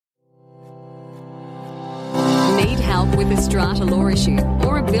with a strata law issue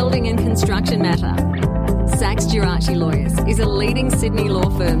or a building and construction matter? Sachs Geraci Lawyers is a leading Sydney law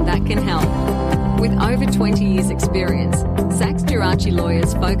firm that can help. With over 20 years' experience, Sachs Geraci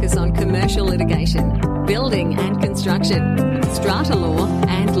Lawyers focus on commercial litigation, building and construction, strata law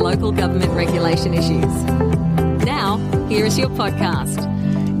and local government regulation issues. Now, here is your podcast.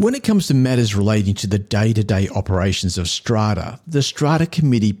 When it comes to matters relating to the day-to-day operations of Strata, the Strata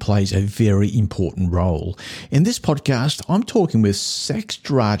Committee plays a very important role. In this podcast, I'm talking with Sachs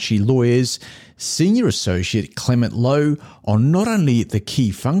Geraci Lawyers Senior Associate Clement Lowe on not only the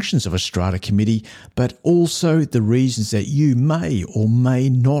key functions of a Strata Committee, but also the reasons that you may or may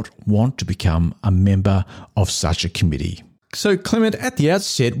not want to become a member of such a committee. So, Clement, at the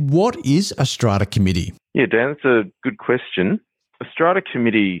outset, what is a Strata Committee? Yeah, Dan, it's a good question. A Strata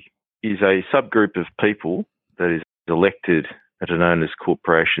Committee is a subgroup of people that is elected at an owners'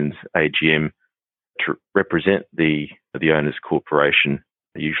 corporation's AGM to represent the owners' corporation,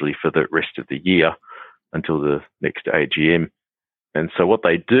 usually for the rest of the year until the next AGM. And so what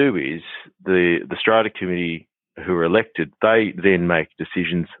they do is the Strata Committee who are elected, they then make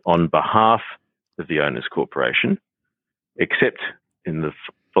decisions on behalf of the owners' corporation, except in the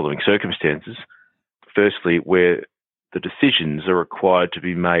following circumstances. Firstly, where the decisions are required to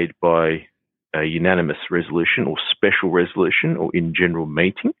be made by a unanimous resolution or special resolution or in general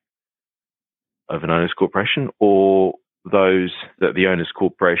meeting of an owners' corporation, or those that the owners'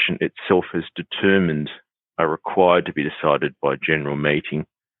 corporation itself has determined are required to be decided by general meeting.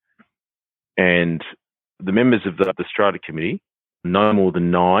 And the members of the Strata Committee, no more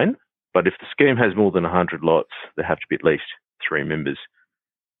than 9, but if the scheme has more than 100 lots, there have to be at least 3 members.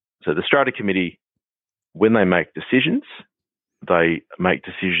 So the Strata Committee, when they make decisions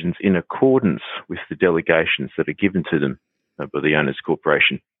in accordance with the delegations that are given to them by the owners'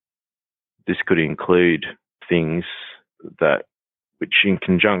 corporation. This could include things which in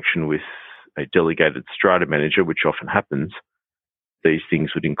conjunction with a delegated strata manager, which often happens, these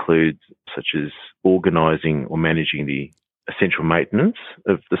things would include such as organising or managing the essential maintenance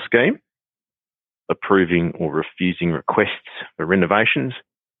of the scheme, approving or refusing requests for renovations,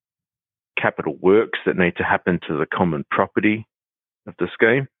 capital works that need to happen to the common property of the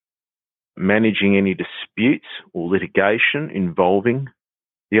scheme, managing any disputes or litigation involving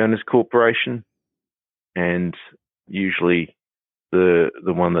the owners' corporation, and usually the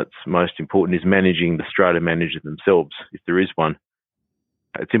one that's most important is managing the strata manager themselves, if there is one.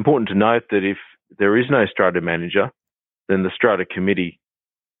 It's important to note that if there is no strata manager, then the Strata Committee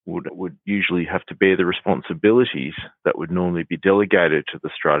would usually have to bear the responsibilities that would normally be delegated to the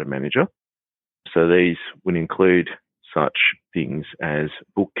strata manager. So these would include such things as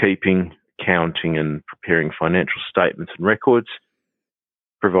bookkeeping, accounting and preparing financial statements and records,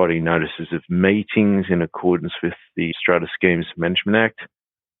 providing notices of meetings in accordance with the Strata Schemes Management Act,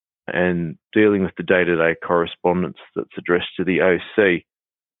 and dealing with the day-to-day correspondence that's addressed to the OC.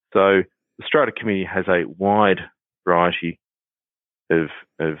 So the Strata Committee has a wide variety of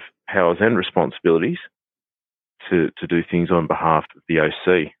powers and responsibilities to do things on behalf of the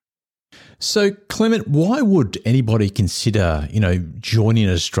OC. So, Clement, why would anybody consider, joining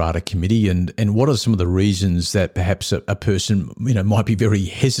a Strata Committee, and what are some of the reasons that perhaps a person, might be very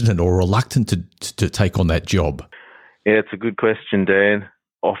hesitant or reluctant to take on that job? Yeah, it's a good question, Dan.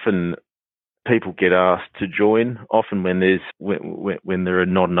 Often people get asked to join. Often when there are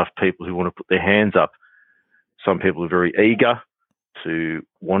not enough people who want to put their hands up, some people are very eager to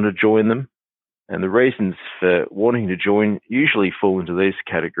want to join them. And the reasons for wanting to join usually fall into these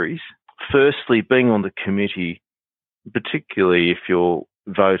categories. Firstly, being on the committee, particularly if you're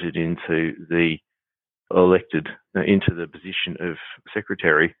voted into the position of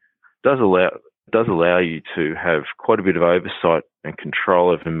secretary, does allow you to have quite a bit of oversight and control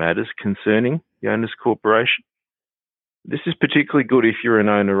over matters concerning the owners' corporation. This is particularly good if you're an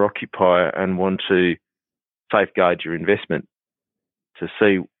owner-occupier and want to safeguard your investment, to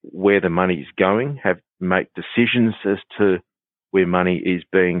see where the money is going, make decisions as to where money is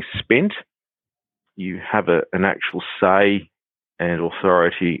being spent. You have an actual say and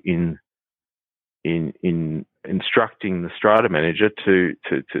authority in instructing the strata manager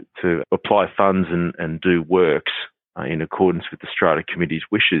to apply funds and do works in accordance with the Strata Committee's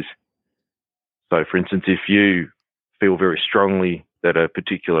wishes. So, for instance, if you feel very strongly that a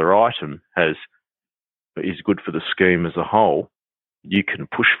particular item is good for the scheme as a whole, you can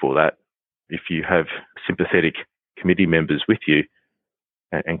push for that if you have sympathetic committee members with you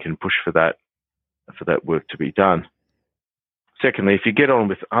and can push for that work to be done. Secondly, if you get on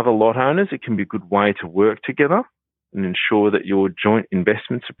with other lot owners, it can be a good way to work together and ensure that your joint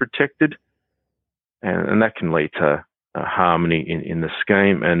investments are protected. And that can lead to harmony in the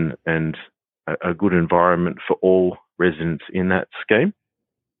scheme and a good environment for all residents in that scheme.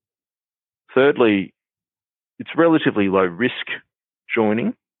 Thirdly, it's relatively low risk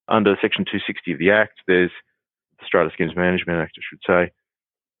joining. Under Section 260 of the Act, there's the Strata Schemes Management Act, I should say,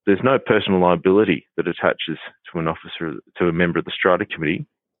 there's no personal liability that attaches to an officer, to a member of the Strata Committee,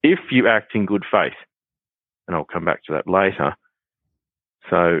 if you act in good faith. And I'll come back to that later.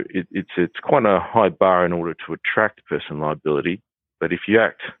 So it's quite a high bar in order to attract personal liability. But if you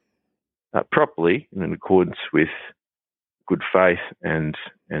act properly and in accordance with good faith and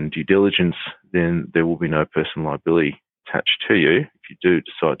due diligence, then there will be no personal liability attached to you if you do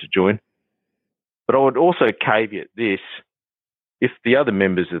decide to join. But I would also caveat this: if the other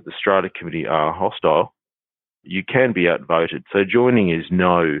members of the Strata Committee are hostile, you can be outvoted. So joining is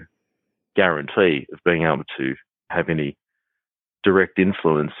no guarantee of being able to have any direct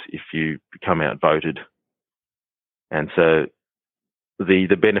influence if you become outvoted. And so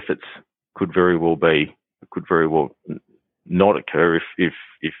the benefits could very well not occur if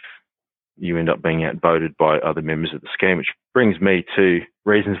you end up being outvoted by other members of the scheme, which brings me to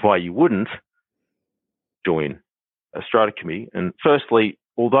reasons why you wouldn't join a Strata Committee. And firstly,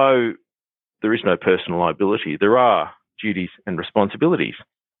 although there is no personal liability, there are duties and responsibilities,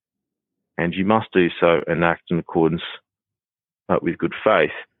 and you must do so and act in accordance with good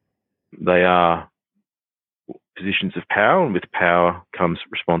faith. They are positions of power, and with power comes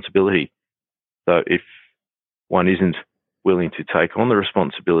responsibility. So if one isn't willing to take on the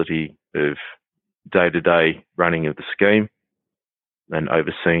responsibility of day-to-day running of the scheme and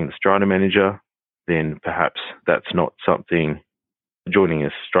overseeing the Strata manager, then perhaps that's not something, joining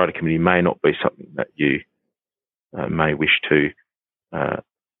a Strata Committee may not be something that you may wish to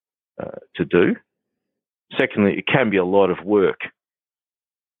do. Secondly, it can be a lot of work,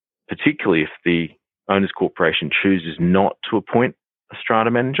 particularly if the Owners Corporation chooses not to appoint a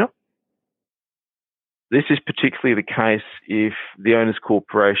Strata manager. This is particularly the case if the Owners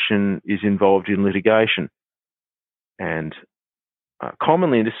Corporation is involved in litigation. And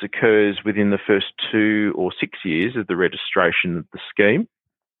commonly this occurs within the first 2 or 6 years of the registration of the scheme,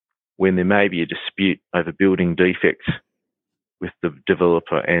 when there may be a dispute over building defects with the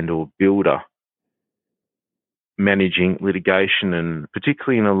developer and or builder. Managing litigation, and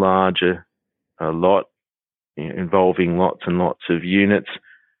particularly in a larger lot, involving lots and lots of units,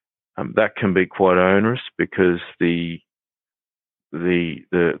 that can be quite onerous, because the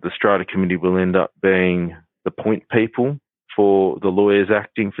Strata Committee will end up being the point people for the lawyers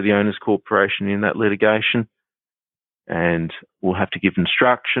acting for the Owners Corporation in that litigation, and will have to give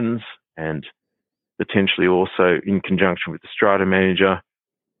instructions and potentially also, in conjunction with the Strata manager,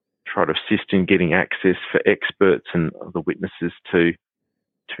 try to assist in getting access for experts and other witnesses to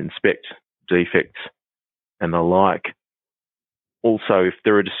inspect defects and the like. Also, if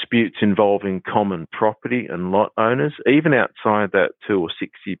there are disputes involving common property and lot owners, even outside that 2 or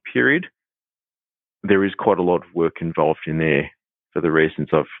 6 year period, there is quite a lot of work involved in there for the reasons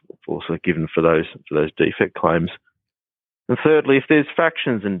I've also given for those defect claims. And thirdly, if there's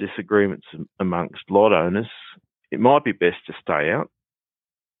factions and disagreements amongst lot owners, it might be best to stay out.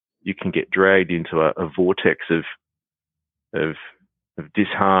 You can get dragged into a vortex of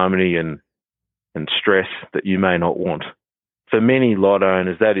disharmony and stress that you may not want. For many lot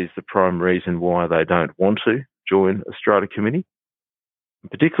owners, that is the prime reason why they don't want to join a Strata Committee.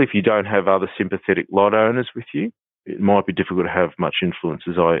 Particularly if you don't have other sympathetic lot owners with you, it might be difficult to have much influence,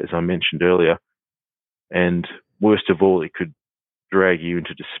 as I mentioned earlier. And worst of all, it could drag you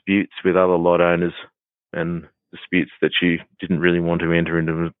into disputes with other lot owners, and disputes that you didn't really want to enter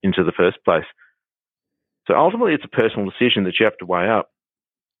into the first place. So ultimately, it's a personal decision that you have to weigh up.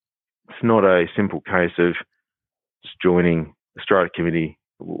 It's not a simple case of just joining the Strata Committee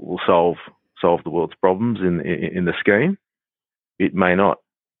will solve the world's problems in the scheme. It may not.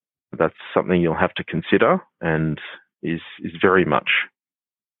 That's something you'll have to consider, and is very much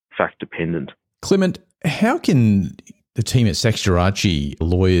fact dependent. Clement, how can the team at Sachs Gerace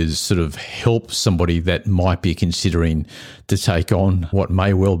lawyers sort of help somebody that might be considering to take on what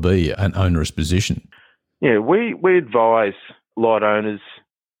may well be an onerous position? Yeah, we advise lot owners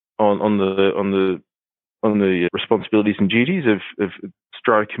on the responsibilities and duties of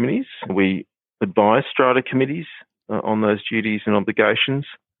Strata committees. We advise Strata committees on those duties and obligations.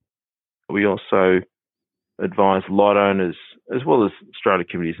 We also advise lot owners, as well as Strata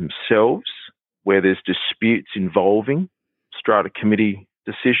committees themselves, where there's disputes involving Strata committee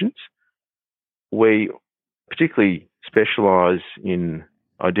decisions. We particularly specialise in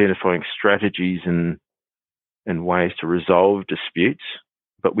identifying strategies and ways to resolve disputes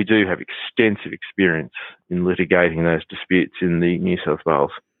but we do have extensive experience in litigating those disputes in the New South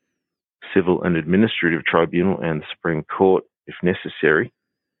Wales Civil and Administrative Tribunal and the Supreme Court, if necessary.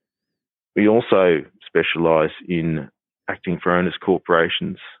 We also specialise in acting for owners,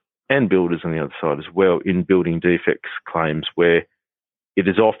 corporations and builders on the other side as well in building defects claims where it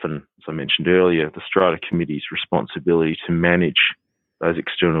is often, as I mentioned earlier, the Strata Committee's responsibility to manage those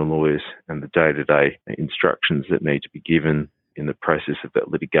external lawyers and the day-to-day instructions that need to be given in the process of that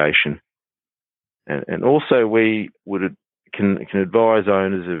litigation. And also we can advise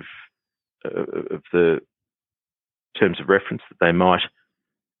owners of the terms of reference that they might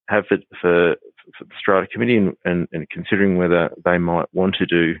have for the Strata Committee and considering whether they might want to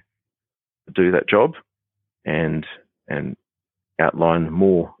do that job and outline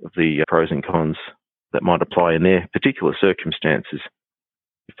more of the pros and cons that might apply in their particular circumstances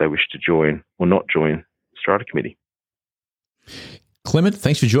if they wish to join or not join the Strata Committee. Clement,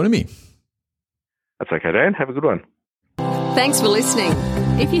 thanks for joining me. That's okay, Dan. Have a good one. Thanks for listening.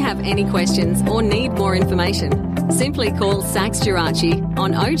 If you have any questions or need more information, simply call Sachs Geraci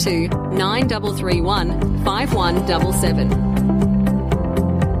on 02 9331 5177.